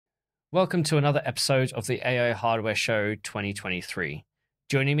Welcome to another episode of the AI Hardware Show 2023.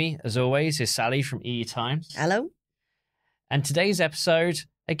 Joining me, as always, is Sally from EE Times. Hello. And today's episode,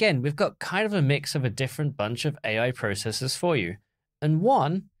 again, we've got kind of a mix of a different bunch of AI processors for you. And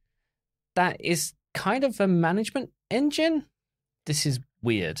one that is kind of a management engine. This is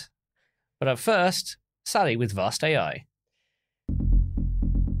weird. But up first, Sally with Vast.ai.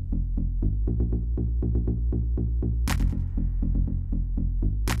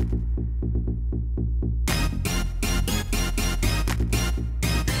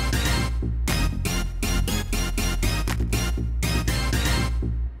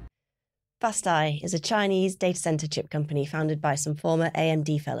 Vast.ai is a Chinese data center chip company founded by some former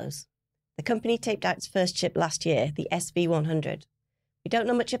AMD fellows. The company taped out its first chip last year, the SV100. We don't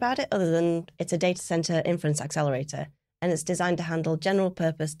know much about it other than it's a data center inference accelerator, and it's designed to handle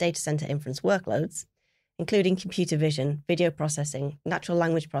general-purpose data center inference workloads, including computer vision, video processing, natural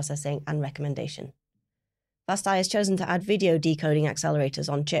language processing, and recommendation. Vast.ai has chosen to add video decoding accelerators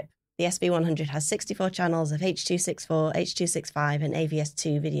on chip. The SV100 has 64 channels of H.264, H.265, and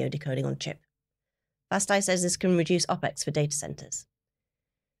AVS2 video decoding on chip. Vast.ai says this can reduce OpEx for data centers.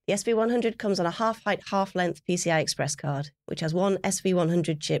 The SV100 comes on a half-height, half-length PCI Express card, which has one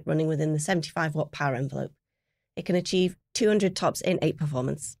SV100 chip running within the 75-watt power envelope. It can achieve 200 TOPS INT8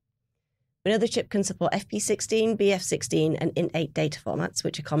 performance. We know the chip can support FP16, BF16, and INT8 data formats,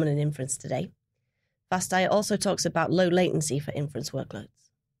 which are common in inference today. Vast.ai also talks about low latency for inference workloads.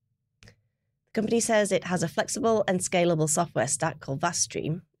 The company says it has a flexible and scalable software stack called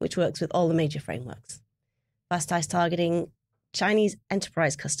VastStream, which works with all the major frameworks. Vast.ai is targeting Chinese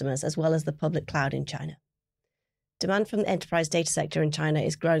enterprise customers as well as the public cloud in China. Demand from the enterprise data sector in China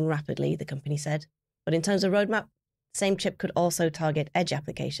is growing rapidly, the company said. But in terms of roadmap, the same chip could also target edge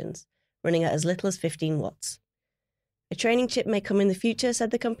applications, running at as little as 15 watts. A training chip may come in the future,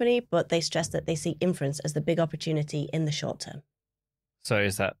 said the company, but they stress that they see inference as the big opportunity in the short term. So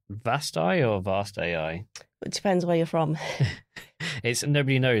is that Vast.ai or Vast.ai? It depends where you're from. It's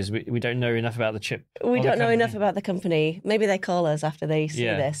nobody knows. We don't know enough about the chip. We don't know enough about the company. Maybe they call us after they see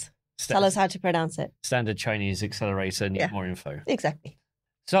this. Tell us how to pronounce it. Standard Chinese accelerator, need more info. Exactly.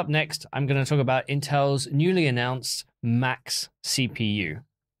 So up next, I'm going to talk about Intel's newly announced Max CPU.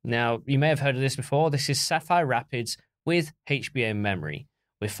 Now, you may have heard of this before. This is Sapphire Rapids with HBM memory.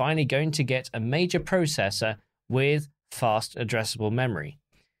 We're finally going to get a major processor with fast addressable memory.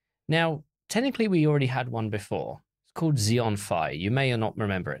 Now, technically, we already had one before. It's called Xeon Phi. You may or not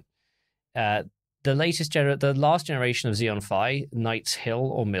remember it. The last generation of Xeon Phi, Knights Hill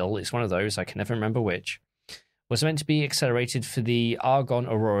or Mill, it's one of those, I can never remember which, was meant to be accelerated for the Argonne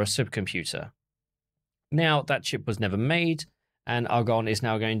Aurora supercomputer. Now, that chip was never made, and Argonne is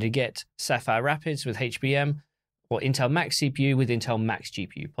now going to get Sapphire Rapids with HBM, or Intel Max CPU with Intel Max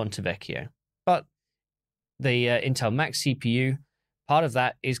GPU, Ponte Vecchio. But the Intel Max CPU, part of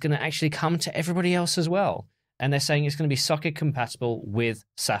that is going to actually come to everybody else as well. And they're saying it's going to be socket compatible with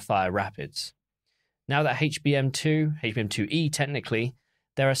Sapphire Rapids. Now that HBM2E technically,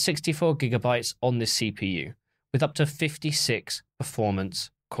 there are 64 gigabytes on this CPU with up to 56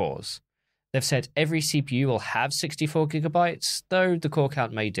 performance cores. They've said every CPU will have 64 gigabytes, though the core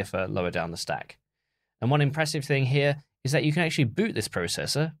count may differ lower down the stack. And one impressive thing here is that you can actually boot this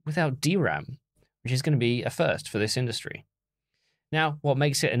processor without DRAM, which is going to be a first for this industry. Now, what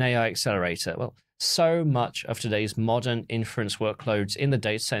makes it an AI accelerator? Well, so much of today's modern inference workloads in the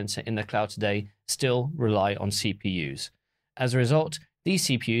data center in the cloud today still rely on CPUs. As a result, these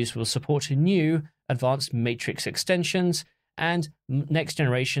CPUs will support new advanced matrix extensions and next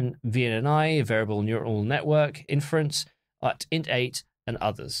generation VNNI, variable neural network inference at INT8 and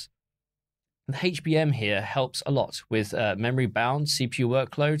others. The HBM here helps a lot with memory-bound CPU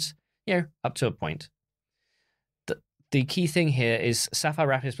workloads, up to a point. The key thing here is Sapphire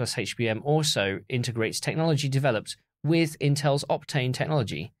Rapids plus HBM also integrates technology developed with Intel's Optane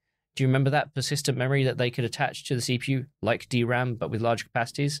technology. Do you remember that persistent memory that they could attach to the CPU, like DRAM, but with large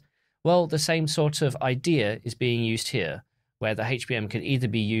capacities? Well, the same sort of idea is being used here, where the HBM can either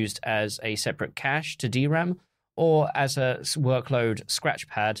be used as a separate cache to DRAM or as a workload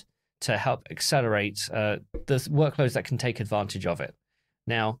scratchpad to help accelerate the workloads that can take advantage of it.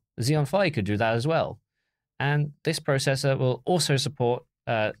 Now, Xeon Phi could do that as well. And this processor will also support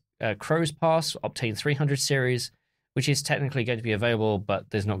Crow's Pass Optane 300 series, which is technically going to be available,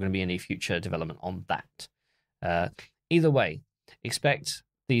 but there's not going to be any future development on that. Either way, expect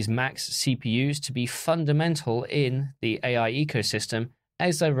these Max CPUs to be fundamental in the AI ecosystem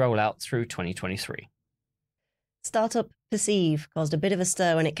as they roll out through 2023. Startup Perceive caused a bit of a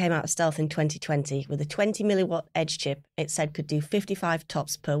stir when it came out of stealth in 2020 with a 20 milliwatt edge chip it said could do 55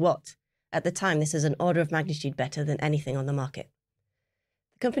 TOPS per watt. At the time, this is an order of magnitude better than anything on the market.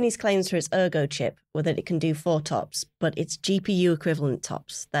 The company's claims for its Ergo chip were that it can do 4 TOPS, but it's GPU equivalent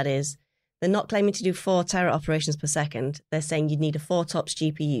TOPS. That is, they're not claiming to do 4 tera operations per second. They're saying you'd need a 4 TOPS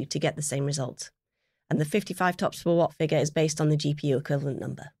GPU to get the same result. And the 55 TOPS per watt figure is based on the GPU equivalent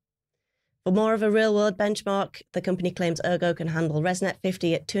number. For more of a real-world benchmark, the company claims Ergo can handle ResNet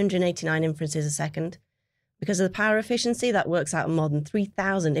 50 at 289 inferences a second. Because of the power efficiency, that works out more than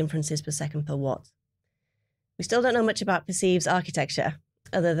 3,000 inferences per second per watt. We still don't know much about Perceive's architecture,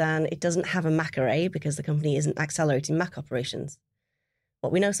 other than it doesn't have a MAC array because the company isn't accelerating MAC operations.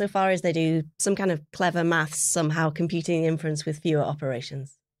 What we know so far is they do some kind of clever maths, somehow computing inference with fewer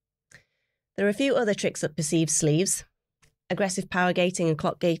operations. There are a few other tricks up Perceive's sleeves. Aggressive power gating and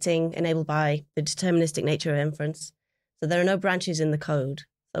clock gating enabled by the deterministic nature of inference. So there are no branches in the code.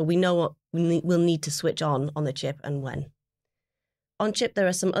 So we know what we'll need to switch on the chip and when. On chip, there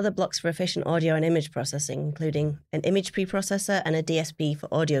are some other blocks for efficient audio and image processing, including an image preprocessor and a DSP for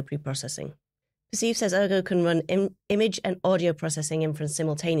audio preprocessing. Perceive says Ergo can run image and audio processing inference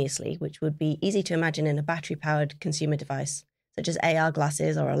simultaneously, which would be easy to imagine in a battery-powered consumer device, such as AR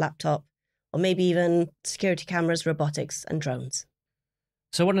glasses or a laptop, or maybe even security cameras, robotics, and drones.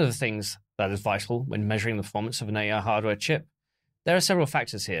 So one of the things that is vital when measuring the performance of an AI hardware chip, there are several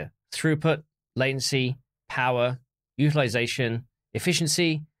factors here: throughput, latency, power, utilization,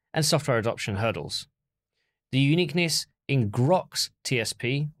 efficiency, and software adoption hurdles. The uniqueness in Groq's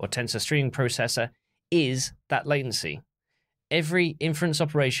TSP, or Tensor Streaming Processor, is that latency. Every inference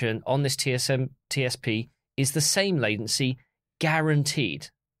operation on this TSP is the same latency, guaranteed.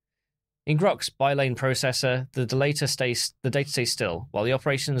 In Groq's bilane processor, the data stays still, while the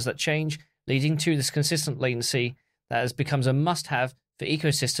operations that change, leading to this consistent latency that becomes a must-have for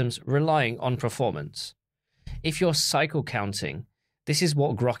ecosystems relying on performance. If you're cycle counting, this is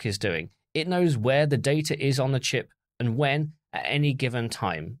what Groq is doing. It knows where the data is on the chip and when at any given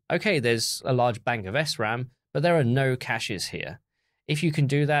time. Okay, there's a large bank of SRAM, but there are no caches here. If you can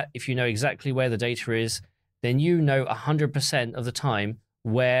do that, if you know exactly where the data is, then you know 100% of the time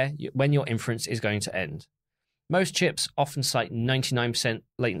when your inference is going to end. Most chips often cite 99%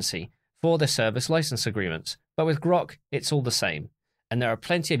 latency for their service license agreements, but with Groq, it's all the same, and there are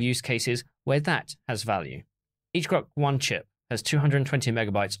plenty of use cases where that has value. Each GroqOne chip has 220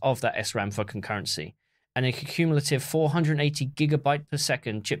 megabytes of that SRAM for concurrency, and a cumulative 480 gigabyte per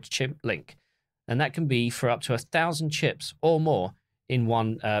second chip-to-chip link, and that can be for up to 1,000 chips or more in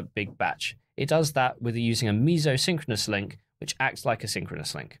one big batch. It does that with using a mesosynchronous link, which acts like a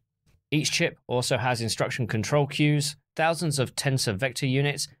synchronous link. Each chip also has instruction control queues, thousands of tensor vector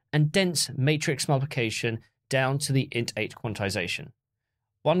units, and dense matrix multiplication down to the int8 quantization.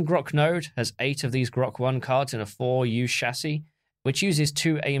 One Groq node has 8 of these GroqOne cards in a 4U chassis, which uses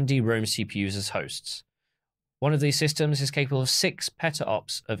 2 AMD Rome CPUs as hosts. One of these systems is capable of 6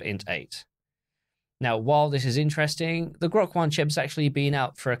 petaops of int8. Now, while this is interesting, the GroqOne chip's actually been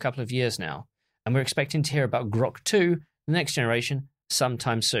out for a couple of years now, and we're expecting to hear about Groq 2, the next generation,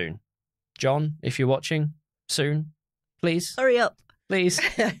 sometime soon. John, if you're watching, soon, please. Hurry up. Please.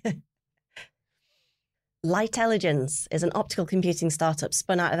 Lightelligence is an optical computing startup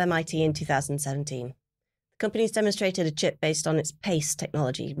spun out of MIT in 2017. The company's demonstrated a chip based on its Pace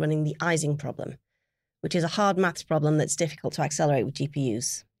technology running the Ising problem, which is a hard maths problem that's difficult to accelerate with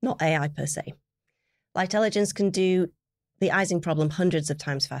GPUs, not AI per se. Lightelligence can do the Ising problem hundreds of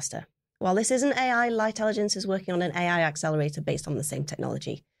times faster. While this isn't AI, Lightelligence is working on an AI accelerator based on the same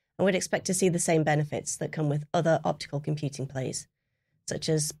technology, and we'd expect to see the same benefits that come with other optical computing plays, such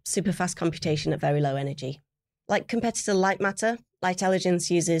as super-fast computation at very low energy. Like competitor Lightmatter, Lightelligence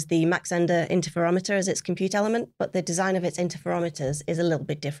uses the Mach-Zehnder interferometer as its compute element, but the design of its interferometers is a little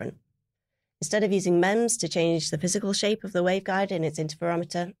bit different. Instead of using MEMS to change the physical shape of the waveguide in its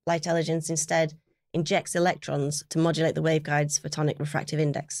interferometer, Lightelligence instead injects electrons to modulate the waveguide's photonic refractive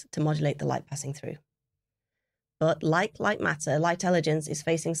index to modulate the light passing through. But like Lightmatter, Lightelligence is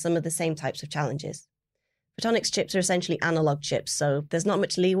facing some of the same types of challenges. Photonics chips are essentially analog chips, so there's not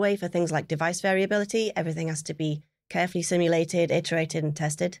much leeway for things like device variability. Everything has to be carefully simulated, iterated, and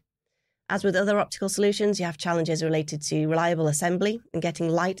tested. As with other optical solutions, you have challenges related to reliable assembly and getting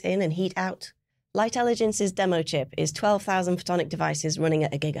light in and heat out. Lightelligence's demo chip is 12,000 photonic devices running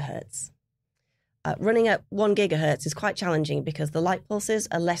at a gigahertz. Running at 1 gigahertz is quite challenging because the light pulses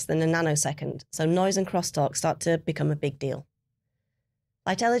are less than a nanosecond, so noise and crosstalk start to become a big deal.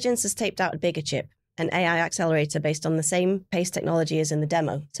 Lightelligence has taped out a bigger chip, an AI accelerator based on the same Pace technology as in the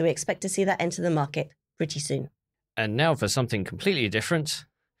demo, so we expect to see that enter the market pretty soon. And now for something completely different.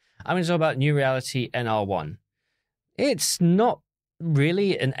 I'm going to talk about NeuReality NR1. It's not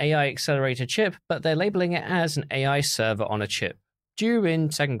really an AI accelerator chip, but they're labeling it as an AI server on a chip, due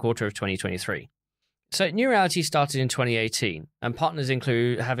in second quarter of 2023. So NeuReality started in 2018, and partners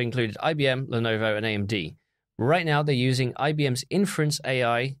have included IBM, Lenovo, and AMD. Right now, they're using IBM's Inference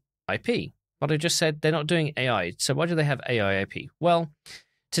AI IP. But I just said they're not doing AI, so why do they have AI IP? Well,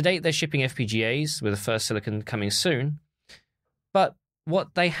 to date, they're shipping FPGAs, with the first silicon coming soon. But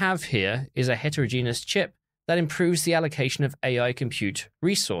what they have here is a heterogeneous chip that improves the allocation of AI compute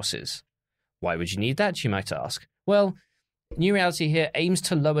resources. Why would you need that, you might ask? Well, NeuReality here aims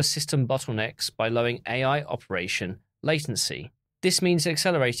to lower system bottlenecks by lowering AI operation latency. This means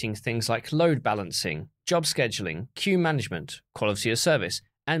accelerating things like load balancing, job scheduling, queue management, quality of service,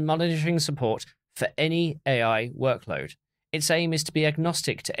 and monitoring support for any AI workload. Its aim is to be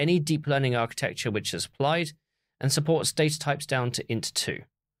agnostic to any deep learning architecture which is applied and supports data types down to int2.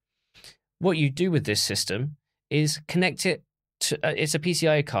 What you do with this system is connect it to, it's a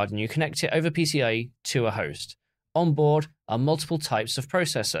PCIe card, and you connect it over PCIe to a host. On board are multiple types of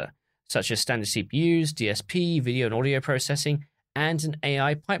processor, such as standard CPUs, DSP, video and audio processing, and an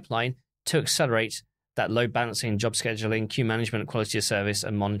AI pipeline to accelerate that load balancing, job scheduling, queue management, quality of service,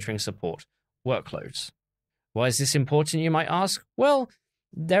 and monitoring support workloads. Why is this important, you might ask? Well,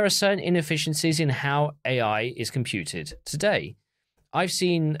 there are certain inefficiencies in how AI is computed today. I've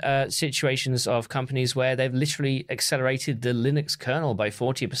seen situations of companies where they've literally accelerated the Linux kernel by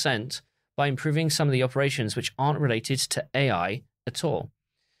 40% by improving some of the operations which aren't related to AI at all.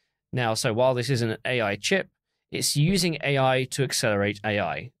 Now, so while this isn't an AI chip, it's using AI to accelerate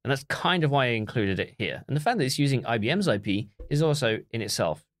AI. And that's kind of why I included it here. And the fact that it's using IBM's IP is also in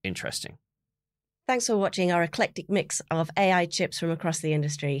itself interesting. Thanks for watching our eclectic mix of AI chips from across the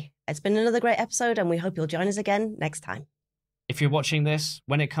industry. It's been another great episode, and we hope you'll join us again next time. If you're watching this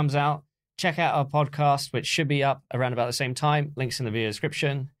when it comes out, check out our podcast, which should be up around about the same time. Links in the video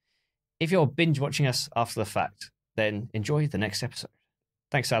description. If you're binge watching us after the fact, then enjoy the next episode.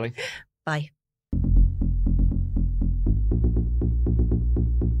 Thanks, Sally. Bye.